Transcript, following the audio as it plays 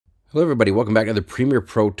Hello everybody, welcome back to the Premiere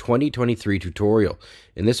Pro 2023 tutorial.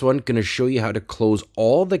 In this one, I'm going to show you how to close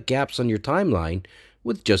all the gaps on your timeline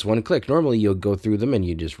with just one click. Normally you'll go through them and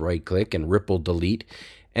you just right click and ripple delete,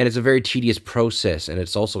 and it's a very tedious process, and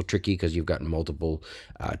it's also tricky because you've got multiple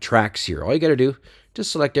tracks here. All you got to do, just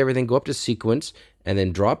select everything, go up to sequence, and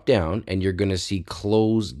then drop down, and you're going to see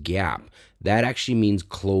close gap. That actually means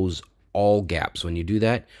close all gaps. When you do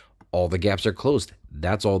that, all the gaps are closed.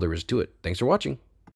 That's all there is to it. Thanks for watching.